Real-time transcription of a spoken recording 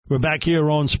We're back here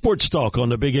on Sports Talk on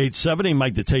the Big 870.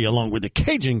 Mike Detillier along with the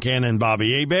Cajun Cannon,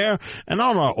 Bobby Hebert. And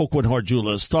on our Oakwood Heart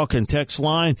Jewelers Talk and Text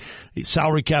line, the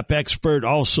salary cap expert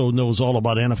also knows all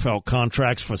about NFL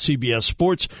contracts for CBS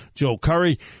Sports, Joel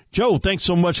Corry. Joe, thanks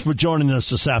so much for joining us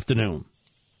this afternoon.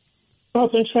 Oh,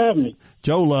 thanks for having me.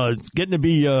 Joel, getting to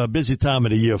be a busy time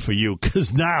of the year for you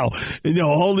because now,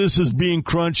 all this is being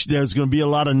crunched. There's going to be a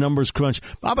lot of numbers crunched.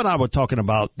 Bob and I were talking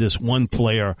about this one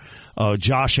player,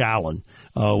 Josh Allen,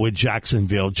 with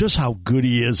Jacksonville, just how good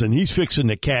he is, and he's fixing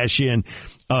to cash in.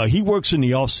 He works in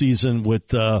the offseason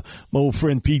with my old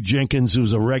friend Pete Jenkins,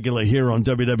 who's a regular here on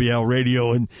WWL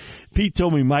Radio. And Pete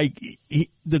told me, Mike,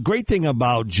 the great thing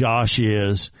about Josh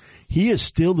is he is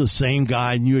still the same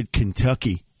guy I knew at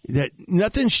Kentucky. That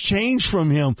nothing's changed from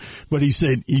him, but he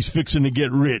said he's fixing to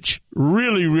get rich,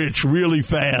 really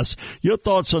fast. Your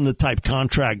thoughts on the type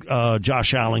contract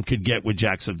Josh Allen could get with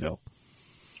Jacksonville?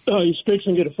 Oh, he's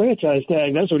fixing to get a franchise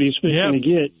tag. That's what he's fixing to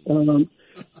get.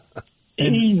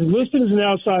 He's listed as an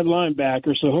outside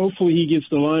linebacker, so hopefully he gets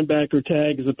the linebacker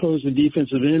tag as opposed to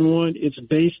defensive end one. It's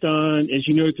based on, as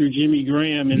you know, through Jimmy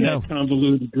Graham and that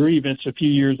convoluted grievance a few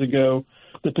years ago,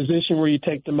 the position where you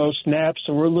take the most snaps.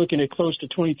 So we're looking at close to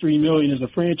 $23 million as a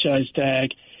franchise tag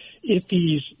if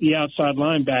he's the outside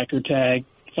linebacker tag.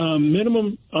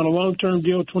 Minimum on a long-term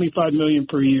deal, $25 million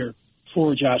per year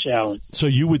for Josh Allen. So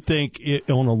you would think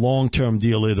on a long-term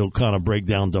deal it'll kind of break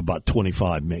down to about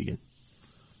 $25 million.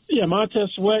 Yeah, Montez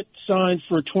Sweat signed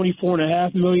for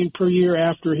 $24.5 million per year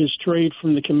after his trade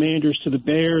from the Commanders to the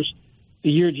Bears. The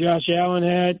year Josh Allen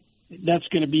had, that's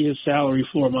going to be his salary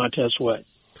floor, Montez Sweat.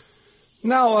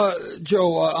 Now,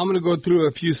 Joe, I'm going to go through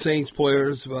a few Saints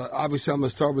players. Obviously, I'm going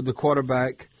to start with the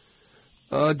quarterback.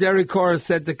 Derek Carr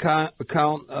set the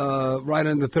account right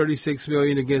under $36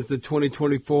 million against the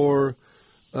 2024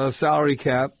 salary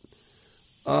cap.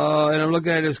 And I'm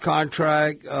looking at his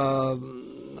contract.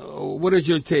 What is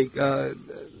your take?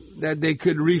 That they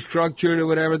could restructure it or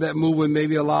whatever, that move would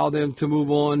maybe allow them to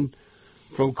move on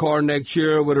from Carr next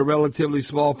year with a relatively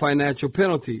small financial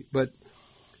penalty. But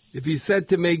if he's set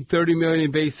to make $30 million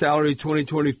in base salary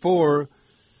 2024,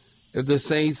 if the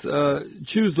Saints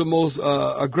choose the most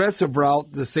aggressive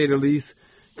route, to say the least,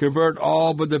 convert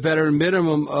all but the veteran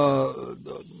minimum,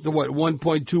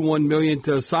 $1.21 million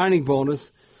to a signing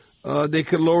bonus, they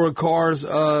could lower Carr's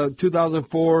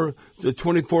 2004 to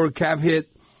 24 cap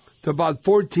hit to about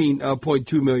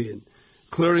 $14.2 million,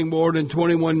 clearing more than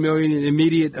 $21 million in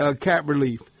immediate cap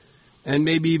relief, and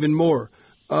maybe even more.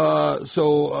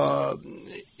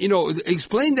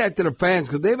 Explain that to the fans,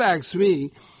 because they've asked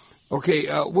me, okay,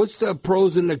 what's the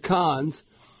pros and the cons?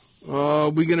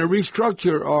 We're going to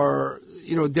restructure our,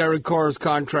 Derek Carr's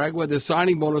contract, whether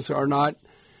signing bonus or not,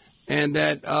 and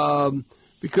that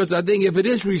because I think if it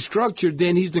is restructured,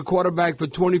 then he's the quarterback for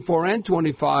 24 and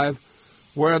 25,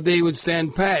 where they would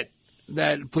stand pat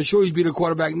that for sure he'd be the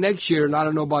quarterback next year, and I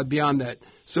don't know about beyond that.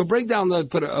 So break down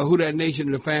for the Who Dat Nation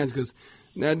and the fans, because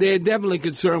they're definitely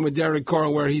concerned with Derek Carr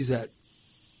and where he's at.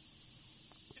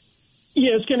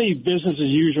 Yeah, it's going to be business as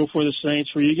usual for the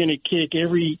Saints, where you're going to kick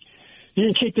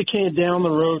the can down the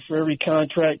road for every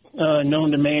contract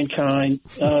known to mankind.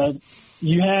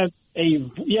 You have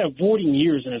voiding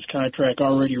years in his contract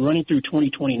already, running through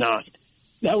 2029.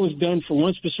 That was done for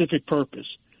one specific purpose,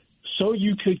 so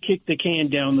you could kick the can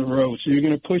down the road. So you're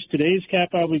going to push today's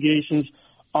cap obligations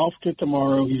off to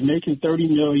tomorrow. He's making $30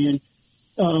 million.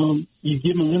 You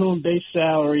give him a minimum base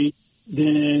salary.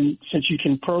 Then since you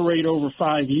can prorate over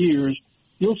 5 years,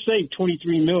 you'll save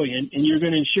 $23 million, and you're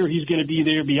going to ensure he's going to be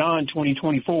there beyond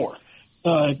 2024.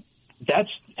 That's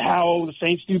how the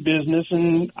Saints do business,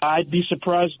 and I'd be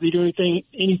surprised if they do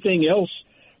anything else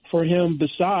for him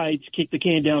besides kick the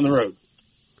can down the road.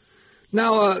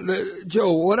 Now,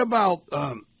 Joe, what about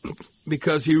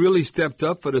because he really stepped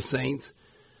up for the Saints,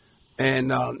 and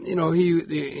he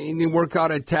didn't work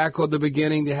out at tackle at the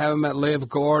beginning. They have him at left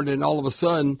guard, and all of a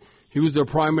sudden he was their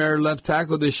primary left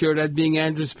tackle this year, that being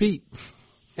Andrew Speed.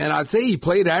 And I'd say he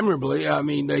played admirably. I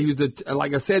mean, he was,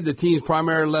 like I said, the team's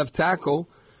primary left tackle.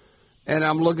 And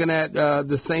I'm looking at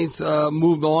the Saints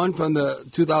moved on from the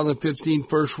 2015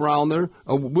 first rounder.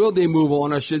 Will they move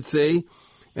on, I should say?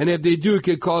 And if they do, it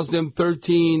could cost them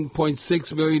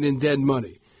 $13.6 million in dead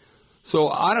money. So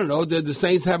I don't know. Did the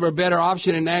Saints have a better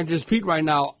option than Andrew Speed right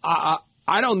now?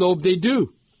 I don't know if they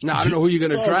do. Now, I don't know who you're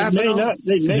going to draft.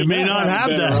 They may not have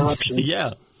that option.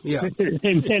 Yeah.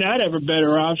 They may not have a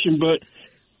better option, but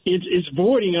it's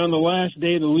voiding on the last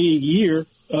day of the league year.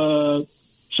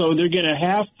 So they're going to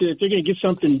have to, if they're going to get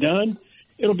something done,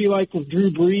 it'll be like with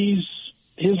Drew Brees,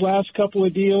 his last couple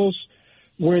of deals,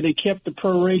 where they kept the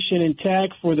proration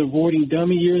intact for the voiding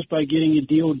dummy years by getting a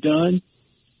deal done.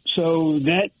 So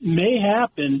that may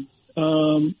happen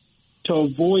to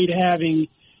avoid having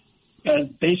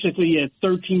basically a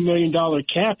 $13 million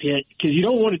cap hit, because you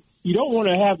don't want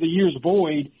to have the year's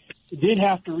void, then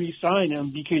have to re-sign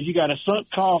him because you got a sunk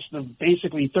cost of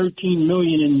basically $13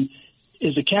 million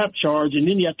is a cap charge, and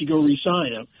then you have to go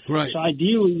re-sign him. Right. So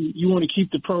ideally, you want to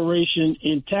keep the proration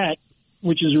intact,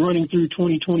 which is running through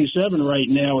 2027 right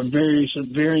now in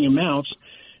varying amounts,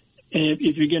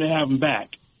 if you're going to have him back.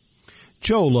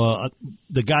 Joel,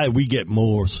 the guy we get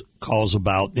more calls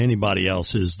about than anybody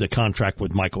else is the contract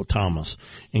with Michael Thomas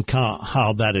and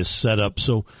how that is set up.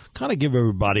 So kind of give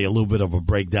everybody a little bit of a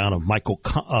breakdown of Michael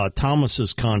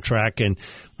Thomas's contract. And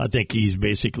I think he's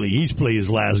played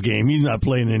his last game. He's not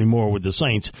playing anymore with the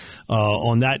Saints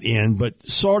on that end, but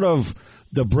sort of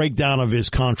the breakdown of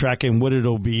his contract and what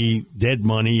it'll be dead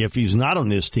money if he's not on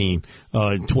this team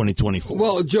in 2024.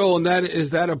 Well, Joel,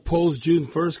 is that a post-June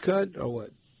 1st cut or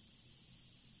what?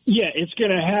 Yeah, it's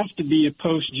going to have to be a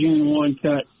post-June 1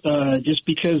 cut just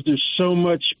because there's so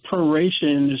much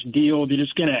proration in this deal that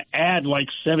it's going to add like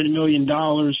 $7 million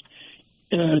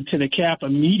to the cap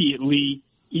immediately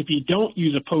if you don't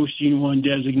use a post-June 1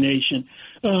 designation.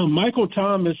 Michael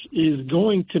Thomas is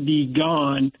going to be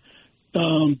gone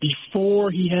before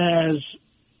he has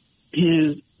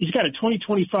he's got a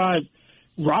 2025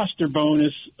 roster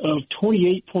bonus of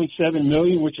 $28.7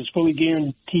 million, which is fully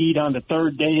guaranteed on the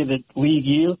third day of the league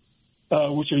year,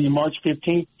 which will be March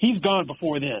 15th. He's gone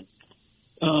before then.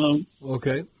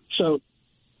 Okay. So,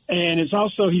 and it's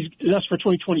also that's for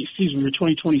 2020. Excuse me, for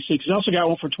 2026. He's also got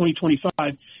one for 2025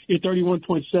 at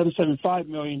 $31.775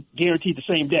 million, guaranteed the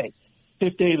same day,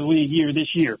 fifth day of the league year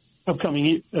this year,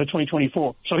 upcoming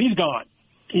 2024. So he's gone.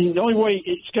 And the only way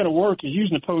it's going to work is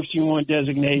using the post-June 1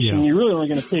 designation. Yeah. You're really only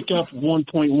going to pick up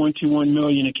 $1.121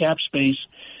 million in cap space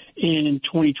in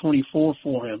 2024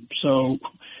 for him. So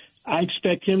I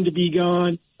expect him to be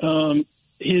gone.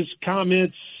 His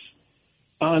comments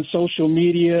on social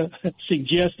media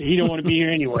suggest that he don't want to be here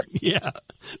anyway. Yeah,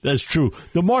 that's true.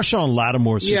 The Marshon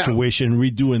Lattimore situation,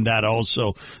 redoing that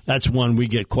also, that's one we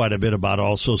get quite a bit about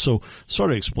also. So sort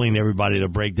of explain to everybody the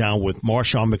breakdown with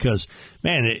Marshon because,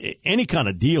 man, any kind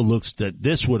of deal looks that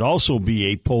this would also be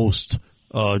a post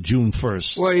June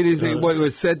 1st. Well, it is what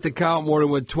was set to count more than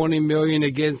 $20 million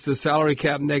against the salary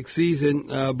cap next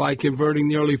season by converting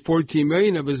nearly $14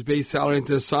 million of his base salary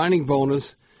into a signing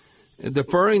bonus,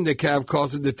 deferring the cap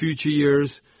cost in the future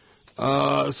years.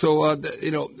 Because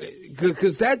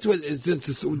that's what is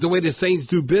just the way the Saints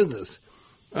do business.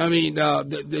 I mean,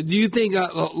 do you think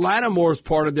Lattimore is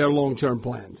part of their long-term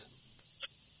plans?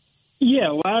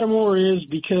 Yeah, Lattimore is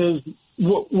because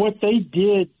what they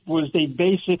did was they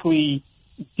basically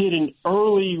did an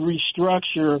early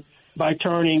restructure by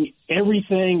turning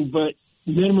everything but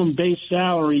minimum base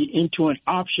salary into an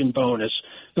option bonus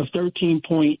of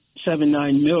 $13.79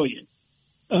 million.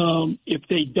 If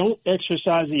they don't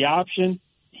exercise the option,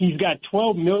 he's got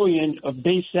 $12 million of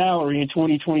base salary in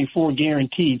 2024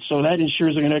 guaranteed. So that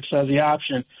ensures they're going to exercise the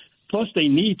option. Plus they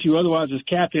need to, otherwise his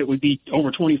cap hit would be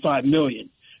over $25 million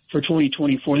for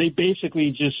 2024. They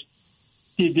basically just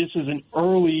did this as an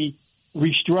early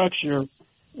restructure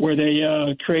where they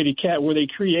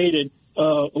created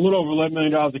a little over $11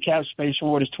 million of cap space from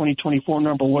what his 2024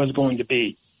 number was going to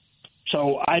be.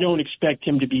 So I don't expect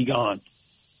him to be gone.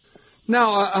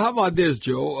 Now, how about this,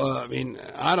 Joe? I mean,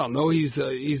 I don't know. He's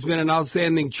been an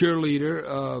outstanding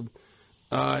cheerleader,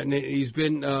 and he's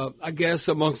been, I guess,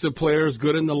 amongst the players,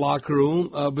 good in the locker room.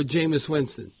 But Jameis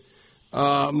Winston,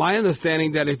 my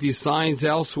understanding that if he signs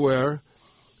elsewhere,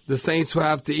 the Saints will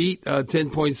have to eat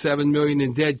 $10.7 million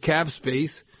in dead cap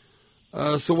space.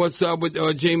 So what's up with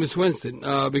Jameis Winston?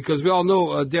 Because we all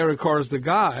know Derek Carr is the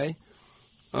guy,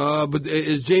 but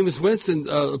is Jameis Winston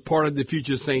part of the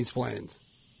future Saints plans?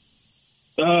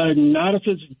 Not if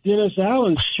it's Dennis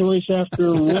Allen's choice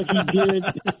after what he did.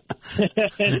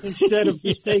 Instead of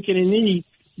just taking a knee,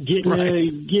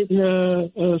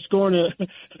 scoring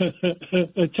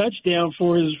a touchdown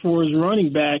for his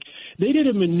running back. They did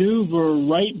a maneuver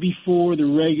right before the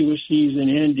regular season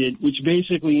ended, which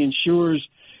basically ensures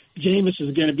Jameis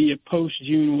is going to be a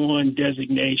post-June 1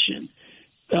 designation.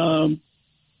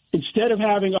 Instead of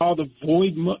having all the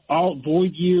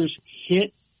void years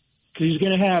hit, because he's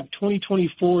going to have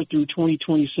 2024 through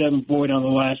 2027 void on the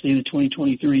last day of the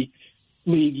 2023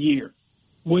 league year.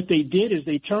 What they did is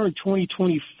they turned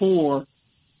 2024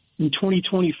 and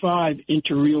 2025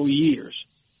 into real years.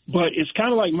 But it's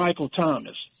kind of like Michael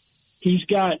Thomas. He's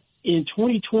got, in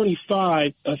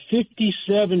 2025, a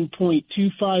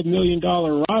 $57.25 million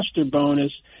roster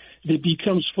bonus that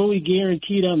becomes fully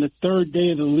guaranteed on the third day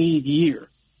of the league year.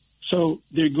 So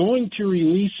they're going to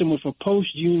release him with a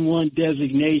post-June 1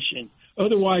 designation.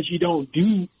 Otherwise, you don't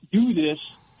do this,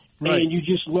 right, and you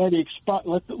just let it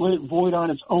void on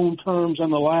its own terms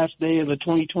on the last day of the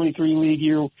 2023 league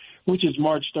year, which is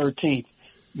March 13th.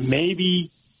 Maybe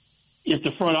if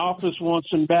the front office wants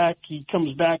him back, he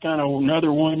comes back on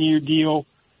another one-year deal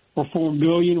for $4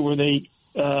 million, where they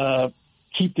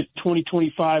keep the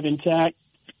 2025 intact,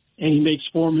 and he makes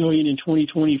 $4 million in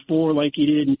 2024 like he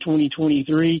did in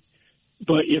 2023.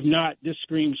 But if not, this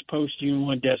screams post-June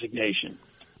 1 designation.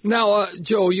 Now,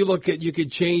 Joe, you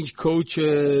could change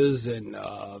coaches and,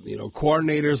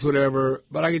 coordinators, whatever.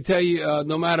 But I can tell you,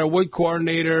 no matter what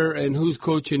coordinator and who's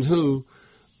coaching who,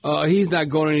 he's not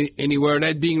going anywhere,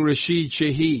 that being Rashid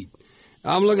Shaheed.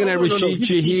 I'm looking at Rashid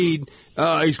Shaheed,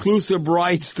 exclusive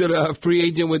rights to the free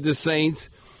agent with the Saints.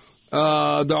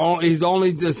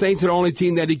 The Saints are the only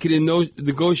team that he can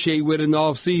negotiate with in the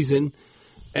offseason.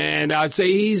 And I'd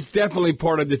say he's definitely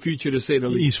part of the future, to say the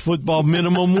least. He's football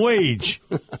minimum wage.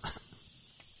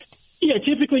 Yeah,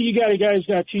 typically you got a guy who's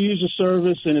got 2 years of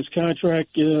service and his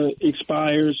contract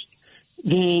expires.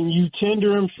 Then you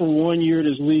tender him for 1 year at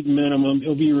his league minimum.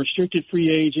 He'll be a restricted free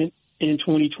agent in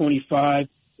 2025.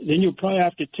 Then you'll probably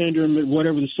have to tender him at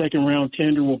whatever the second round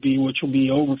tender will be, which will be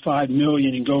over $5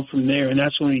 million, and go from there. And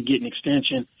that's when you get an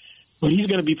extension. But he's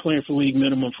going to be playing for league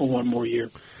minimum for 1 more year.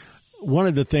 One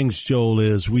of the things, Joel,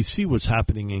 is we see what's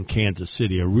happening in Kansas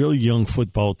City, a really young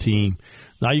football team.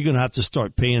 Now you're going to have to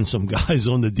start paying some guys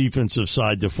on the defensive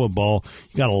side to football.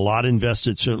 You got a lot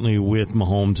invested, certainly, with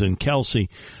Mahomes and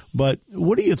Kelsey. But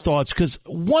what are your thoughts? Because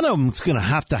one of them's going to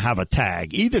have a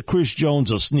tag, either Chris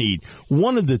Jones or Snead,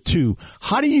 one of the two.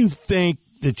 How do you think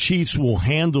the Chiefs will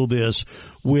handle this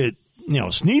with,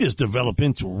 Snead has developed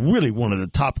into really one of the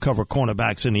top cover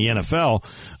cornerbacks in the NFL.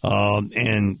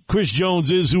 And Chris Jones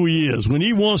is who he is. When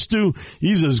he wants to,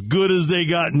 he's as good as they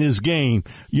got in this game.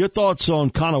 Your thoughts on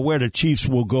kind of where the Chiefs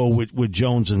will go with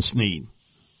Jones and Snead?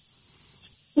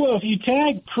 Well, if you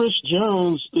tag Chris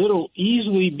Jones, it'll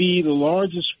easily be the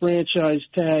largest franchise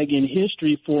tag in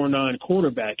history for a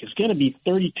non-quarterback. It's going to be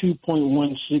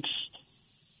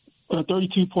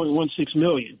 $32.16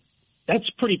 million. That's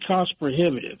pretty cost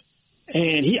prohibitive.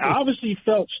 And he obviously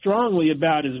felt strongly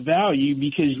about his value,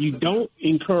 because you don't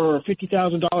incur a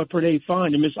 $50,000 per day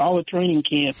fine to miss all the training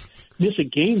camp, miss a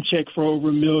game check for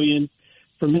over $1 million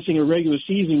for missing a regular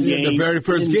season game. The very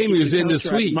first game he was in the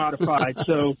suite. Modified.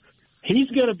 So he's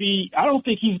going to be – I don't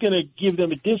think he's going to give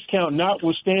them a discount,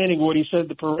 notwithstanding what he said at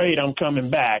the parade, I'm coming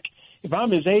back. If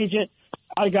I'm his agent,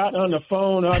 I'd have gotten on the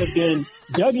phone. I'd have been,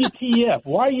 WTF,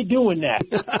 why are you doing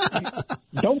that?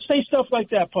 Don't say stuff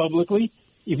like that publicly.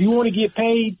 If you want to get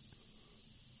paid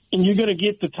and you're going to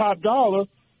get the top dollar,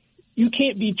 you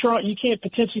can't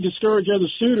potentially discourage other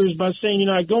suitors by saying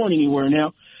you're not going anywhere.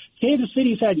 Now, Kansas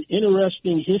City's had an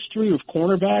interesting history of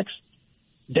cornerbacks.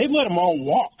 They've let them all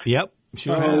walk. Yep,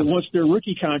 sure have. Once their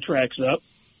rookie contract's up.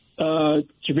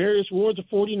 Javarius Ward's a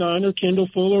 49er. Kendall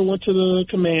Fuller went to the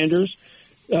Commanders.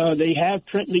 They have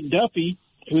Trent McDuffie,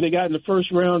 who they got in the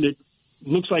first round. That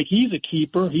looks like he's a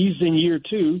keeper. He's in year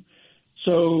 2.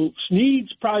 So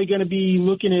Snead's probably going to be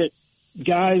looking at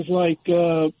guys like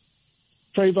Trayvon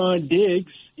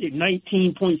Diggs at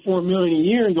 $19.4 million a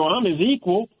year and go, I'm his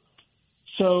equal.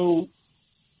 So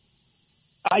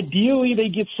ideally they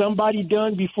get somebody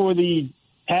done before the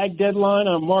tag deadline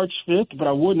on March 5th, but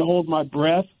I wouldn't hold my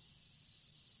breath.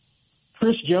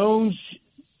 Chris Jones,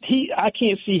 I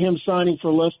can't see him signing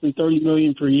for less than $30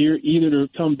 million per year, either to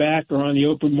come back or on the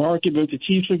open market. But if the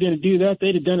Chiefs are going to do that,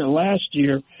 they'd have done it last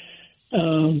year.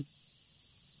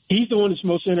 He's the one that's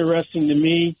most interesting to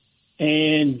me,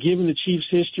 and given the Chiefs'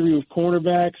 history with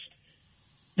cornerbacks,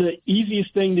 the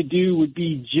easiest thing to do would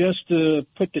be just to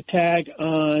put the tag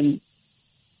on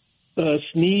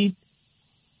Snead.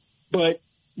 But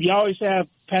you always have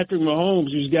Patrick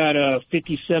Mahomes, who's got a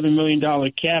 $57 million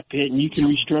cap hit, and you can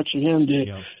restructure him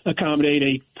to accommodate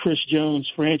a Chris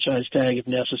Jones franchise tag if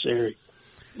necessary.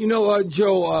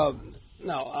 Joe,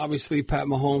 now, obviously, Pat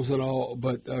Mahomes and all,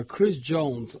 but Chris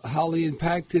Jones, how he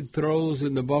impacted throws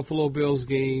in the Buffalo Bills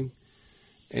game,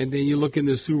 and then you look in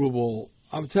the Super Bowl.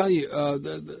 I'm telling you,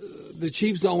 the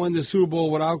Chiefs don't win the Super Bowl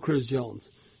without Chris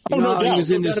Jones. He was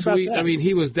in the suite. I mean,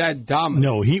 he was that dominant.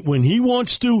 No, when he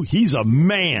wants to, he's a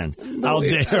man out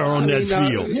there on that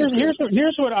field.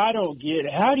 Here's what I don't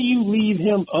get. How do you leave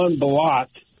him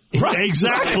unblocked? Right,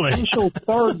 exactly. Initial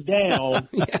third down,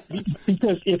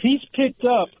 because if he's picked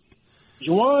up,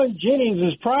 Juwan Jennings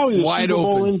is probably the Super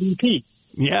Bowl MVP.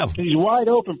 Yeah. He's wide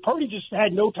open. Purdy just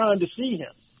had no time to see him.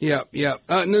 Yeah.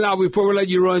 Now, before we let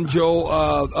you run, Joe,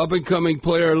 up-and-coming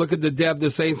player, look at the depth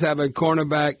the Saints have at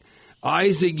cornerback.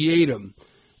 Isaac Yiadom.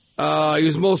 He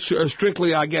was most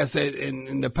strictly, I guess,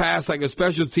 in the past, like a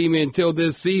special teamer until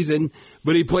this season,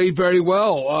 but he played very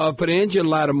well for the engine,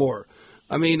 Lattimore.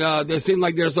 I mean, there seemed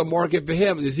like there's a market for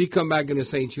him. Does he come back in the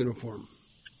Saints uniform?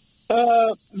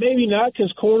 Maybe not,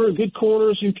 because good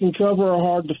corners who can cover are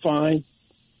hard to find.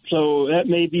 So that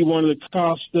may be one of the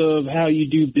costs of how you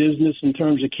do business in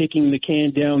terms of kicking the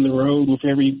can down the road with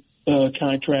every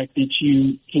contract that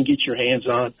you can get your hands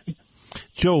on.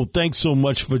 Joe, thanks so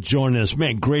much for joining us.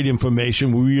 Man, great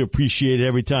information. We appreciate it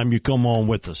every time you come on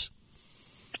with us.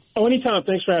 Oh, anytime.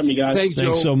 Thanks for having me, guys. Thanks,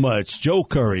 Joe. So much. Joel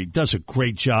Corry does a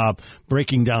great job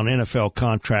breaking down NFL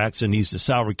contracts, and he's the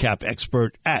salary cap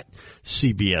expert at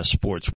CBS Sports.